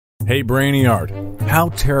Hey Brainiard, how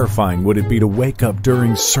terrifying would it be to wake up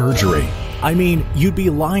during surgery? I mean, you'd be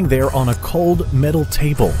lying there on a cold metal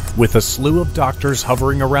table with a slew of doctors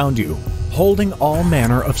hovering around you, holding all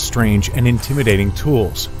manner of strange and intimidating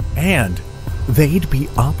tools, and they'd be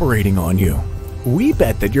operating on you. We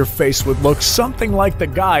bet that your face would look something like the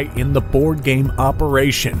guy in the board game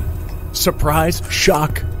Operation. Surprise,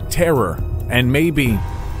 shock, terror, and maybe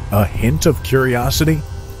a hint of curiosity?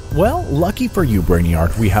 Well, lucky for you,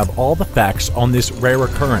 Brainiard, we have all the facts on this rare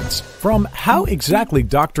occurrence. From how exactly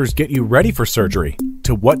doctors get you ready for surgery,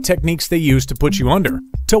 to what techniques they use to put you under,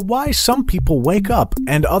 to why some people wake up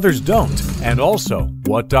and others don't, and also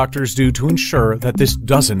what doctors do to ensure that this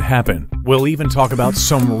doesn't happen. We'll even talk about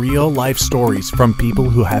some real-life stories from people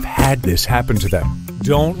who have had this happen to them.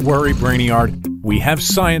 Don't worry, Brainiard, we have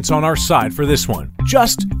science on our side for this one.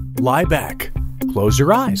 Just lie back, close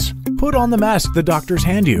your eyes, put on the mask the doctors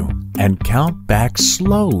hand you, and count back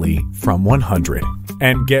slowly from 100.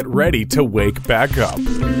 And get ready to wake back up.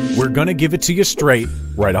 We're gonna give it to you straight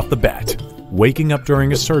right off the bat. Waking up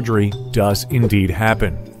during a surgery does indeed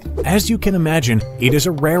happen. As you can imagine, it is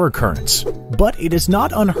a rare occurrence, but it is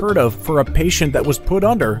not unheard of for a patient that was put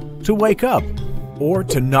under to wake up, or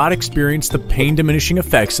to not experience the pain-diminishing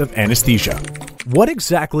effects of anesthesia. What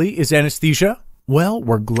exactly is anesthesia? Well,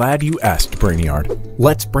 we're glad you asked, Brainiard.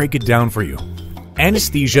 Let's break it down for you.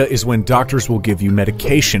 Anesthesia is when doctors will give you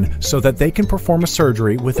medication so that they can perform a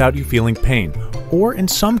surgery without you feeling pain, or in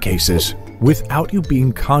some cases, without you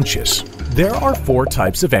being conscious. There are 4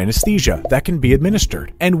 types of anesthesia that can be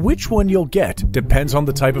administered, and which one you'll get depends on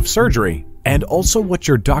the type of surgery and also what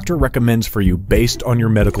your doctor recommends for you based on your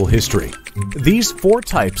medical history. These 4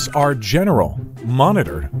 types are general,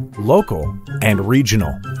 monitored, local, and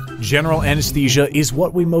regional. General anesthesia is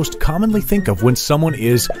what we most commonly think of when someone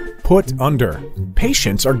is put under.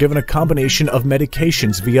 Patients are given a combination of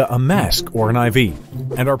medications via a mask or an IV,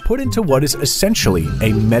 and are put into what is essentially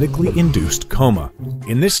a medically induced coma.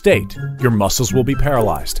 In this state, your muscles will be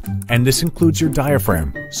paralyzed, and this includes your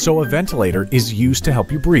diaphragm, so a ventilator is used to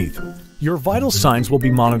help you breathe. Your vital signs will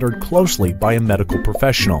be monitored closely by a medical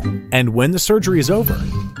professional, and when the surgery is over,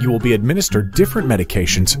 you will be administered different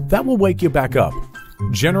medications that will wake you back up.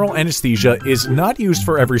 General anesthesia is not used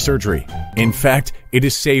for every surgery. In fact, it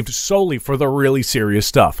is saved solely for the really serious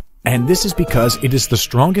stuff, and this is because it is the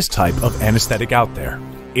strongest type of anesthetic out there.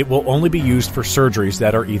 It will only be used for surgeries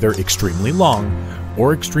that are either extremely long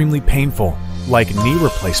or extremely painful, like knee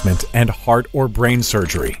replacement and heart or brain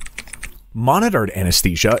surgery. Monitored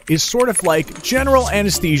anesthesia is sort of like general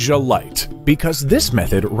anesthesia light, because this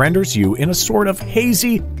method renders you in a sort of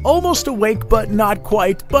hazy, almost awake but not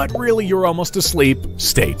quite, but really you're almost asleep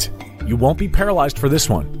state. You won't be paralyzed for this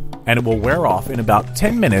one, and it will wear off in about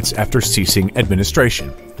 10 minutes after ceasing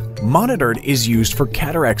administration. Monitored is used for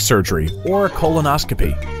cataract surgery or a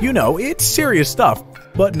colonoscopy. You know, it's serious stuff,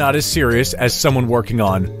 but not as serious as someone working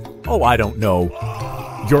on, oh, I don't know,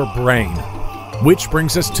 your brain. Which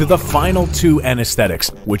brings us to the final 2 anesthetics,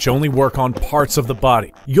 which only work on parts of the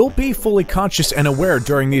body. You'll be fully conscious and aware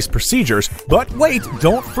during these procedures, but wait,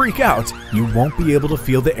 don't freak out. You won't be able to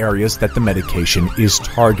feel the areas that the medication is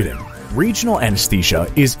targeting. Regional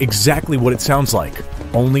anesthesia is exactly what it sounds like.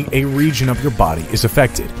 Only a region of your body is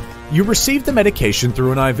affected. You receive the medication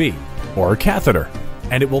through an IV or a catheter,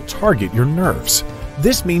 and it will target your nerves.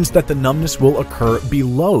 This means that the numbness will occur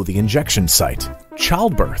below the injection site.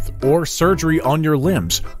 Childbirth or surgery on your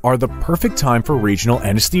limbs are the perfect time for regional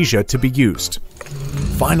anesthesia to be used.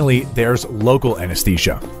 Finally, there's local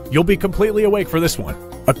anesthesia. You'll be completely awake for this one.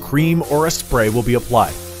 A cream or a spray will be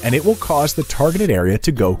applied, and it will cause the targeted area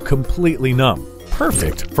to go completely numb.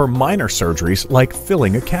 Perfect for minor surgeries like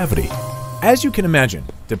filling a cavity. As you can imagine,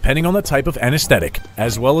 depending on the type of anesthetic,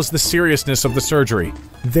 as well as the seriousness of the surgery,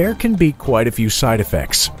 there can be quite a few side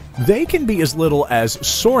effects. They can be as little as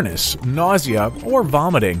soreness, nausea, or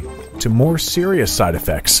vomiting, to more serious side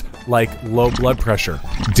effects like low blood pressure,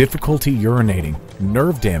 difficulty urinating,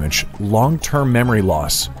 nerve damage, long-term memory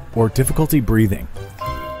loss, or difficulty breathing.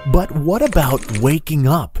 But what about waking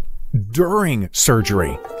up during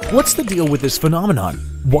surgery? What's the deal with this phenomenon?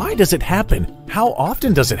 Why does it happen? How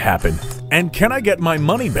often does it happen? And can I get my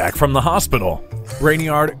money back from the hospital?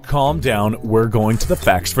 Brainiard, calm down. We're going to the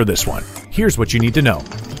facts for this one. Here's what you need to know.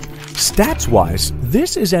 Stats-wise,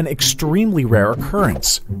 this is an extremely rare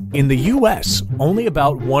occurrence. In the US, only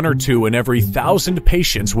about 1 or 2 in every 1,000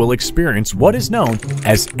 patients will experience what is known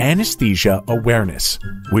as anesthesia awareness,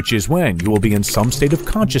 which is when you will be in some state of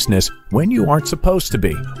consciousness when you aren't supposed to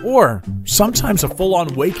be, or sometimes a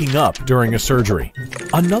full-on waking up during a surgery.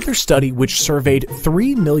 Another study which surveyed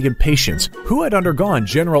 3 million patients who had undergone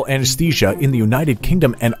general anesthesia in the United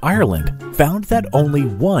Kingdom and Ireland found that only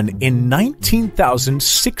 1 in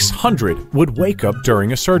 19,600 would wake up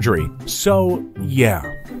during a surgery. So, yeah,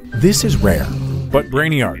 this is rare. But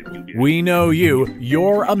Brainiard, we know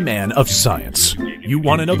you're a man of science. You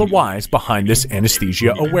want to know the whys behind this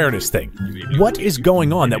anesthesia awareness thing. What is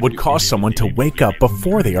going on that would cause someone to wake up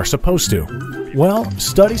before they are supposed to? Well,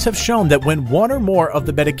 studies have shown that when 1 or more of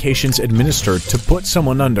the medications administered to put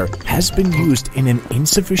someone under has been used in an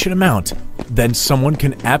insufficient amount, then someone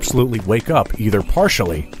can absolutely wake up either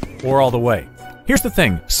partially or all the way. Here's the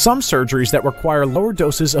thing, some surgeries that require lower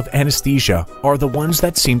doses of anesthesia are the ones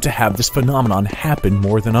that seem to have this phenomenon happen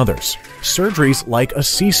more than others. Surgeries like a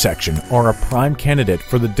C-section are a prime candidate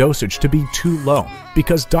for the dosage to be too low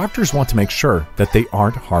because doctors want to make sure that they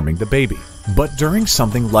aren't harming the baby. But during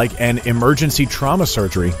something like an emergency trauma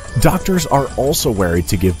surgery, doctors are also wary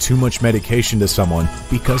to give too much medication to someone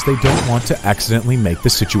because they don't want to accidentally make the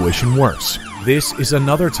situation worse. This is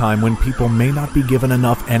another time when people may not be given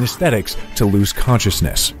enough anesthetics to lose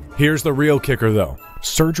consciousness. Here's the real kicker though.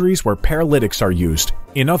 Surgeries where paralytics are used,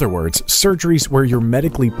 in other words, surgeries where you're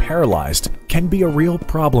medically paralyzed, can be a real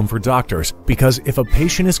problem for doctors because if a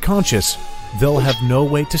patient is conscious, they'll have no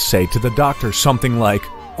way to say to the doctor something like,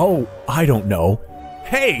 "Oh, I don't know.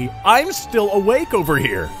 Hey, I'm still awake over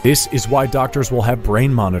here." This is why doctors will have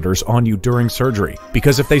brain monitors on you during surgery,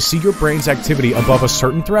 because if they see your brain's activity above a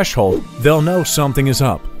certain threshold, they'll know something is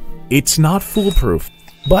up. It's not foolproof,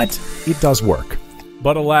 but it does work.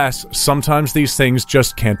 But alas, sometimes these things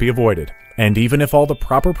just can't be avoided. And even if all the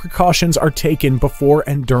proper precautions are taken before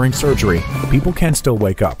and during surgery, people can still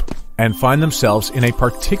wake up and find themselves in a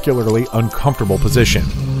particularly uncomfortable position,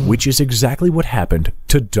 which is exactly what happened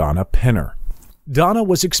to Donna Penner. Donna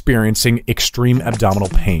was experiencing extreme abdominal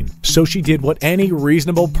pain, so she did what any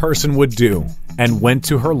reasonable person would do and went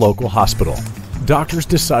to her local hospital. Doctors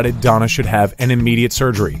decided Donna should have an immediate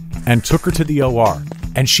surgery and took her to the OR,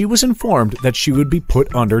 and she was informed that she would be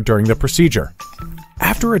put under during the procedure.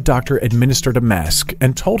 After a doctor administered a mask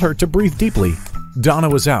and told her to breathe deeply, Donna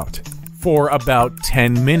was out for about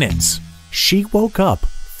 10 minutes. She woke up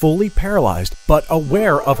fully paralyzed but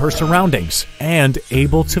aware of her surroundings and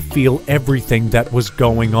able to feel everything that was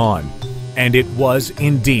going on. And it was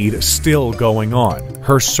indeed still going on.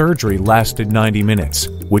 Her surgery lasted 90 minutes,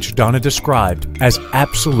 which Donna described as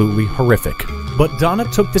absolutely horrific. But Donna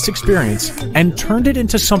took this experience and turned it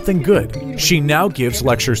into something good. She now gives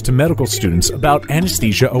lectures to medical students about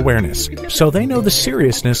anesthesia awareness, so they know the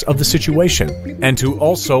seriousness of the situation, and to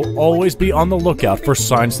also always be on the lookout for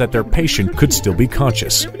signs that their patient could still be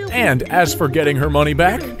conscious. And as for getting her money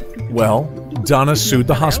back, well, Donna sued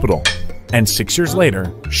the hospital. And 6 years later,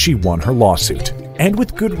 she won her lawsuit. And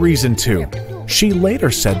with good reason, too. She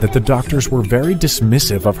later said that the doctors were very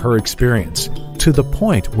dismissive of her experience, to the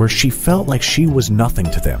point where she felt like she was nothing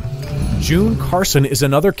to them. June Carson is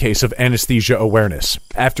another case of anesthesia awareness.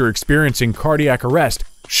 After experiencing cardiac arrest,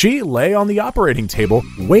 she lay on the operating table,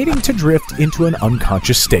 waiting to drift into an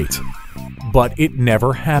unconscious state. But it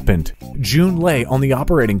never happened. June lay on the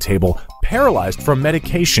operating table, paralyzed from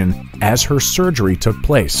medication, as her surgery took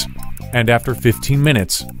place. And after 15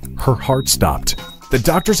 minutes, her heart stopped. The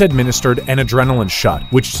doctors administered an adrenaline shot,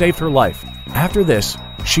 which saved her life. After this,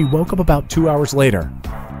 she woke up about 2 hours later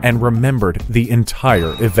and remembered the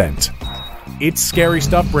entire event. It's scary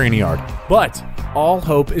stuff, Brainiard, but all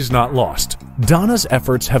hope is not lost. Donna's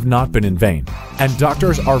efforts have not been in vain, and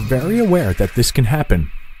doctors are very aware that this can happen,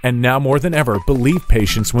 and now more than ever believe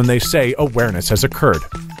patients when they say awareness has occurred.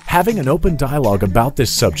 Having an open dialogue about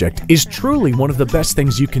this subject is truly one of the best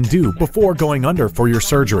things you can do before going under for your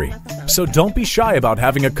surgery. So don't be shy about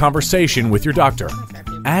having a conversation with your doctor.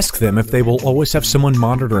 Ask them if they will always have someone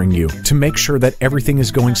monitoring you to make sure that everything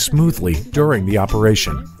is going smoothly during the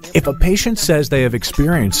operation. If a patient says they have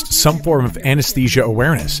experienced some form of anesthesia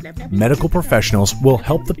awareness, medical professionals will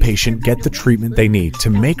help the patient get the treatment they need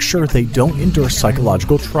to make sure they don't endure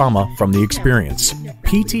psychological trauma from the experience.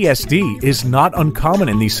 PTSD is not uncommon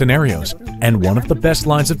in these scenarios, and one of the best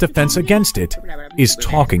lines of defense against it is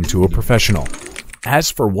talking to a professional.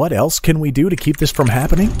 As for what else can we do to keep this from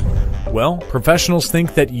happening? Well, professionals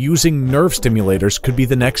think that using nerve stimulators could be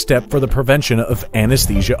the next step for the prevention of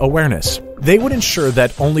anesthesia awareness. They would ensure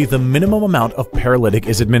that only the minimum amount of paralytic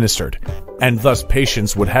is administered, and thus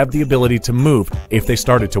patients would have the ability to move if they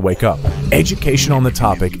started to wake up. Education on the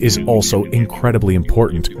topic is also incredibly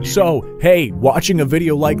important. So, hey, watching a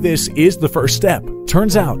video like this is the first step.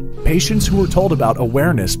 Turns out, patients who were told about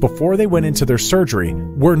awareness before they went into their surgery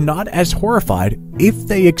were not as horrified if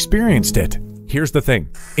they experienced it. Here's the thing.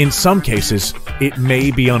 In some cases, it may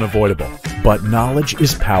be unavoidable, but knowledge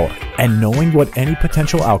is power, and knowing what any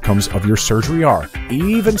potential outcomes of your surgery are,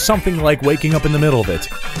 even something like waking up in the middle of it,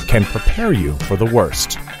 can prepare you for the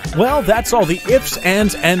worst. Well, that's all the ifs,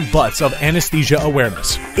 ands, and buts of anesthesia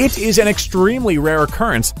awareness. It is an extremely rare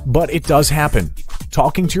occurrence, but it does happen.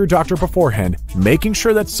 Talking to your doctor beforehand, making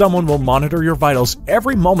sure that someone will monitor your vitals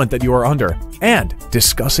every moment that you are under, and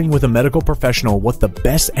discussing with a medical professional what the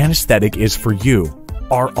best anesthetic is for you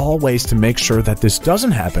are all ways to make sure that this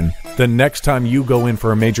doesn't happen the next time you go in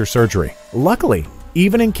for a major surgery. Luckily,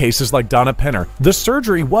 even in cases like Donna Penner, the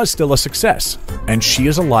surgery was still a success, and she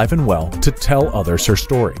is alive and well to tell others her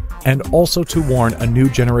story, and also to warn a new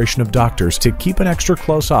generation of doctors to keep an extra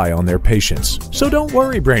close eye on their patients. So don't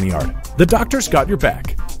worry, Brainiard. The doctor's got your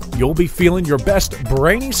back. You'll be feeling your best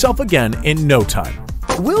brainy self again in no time.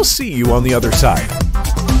 We'll see you on the other side.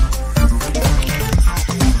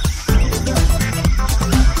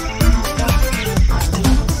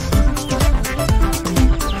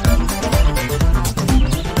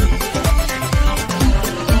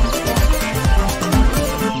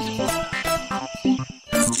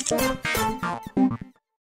 You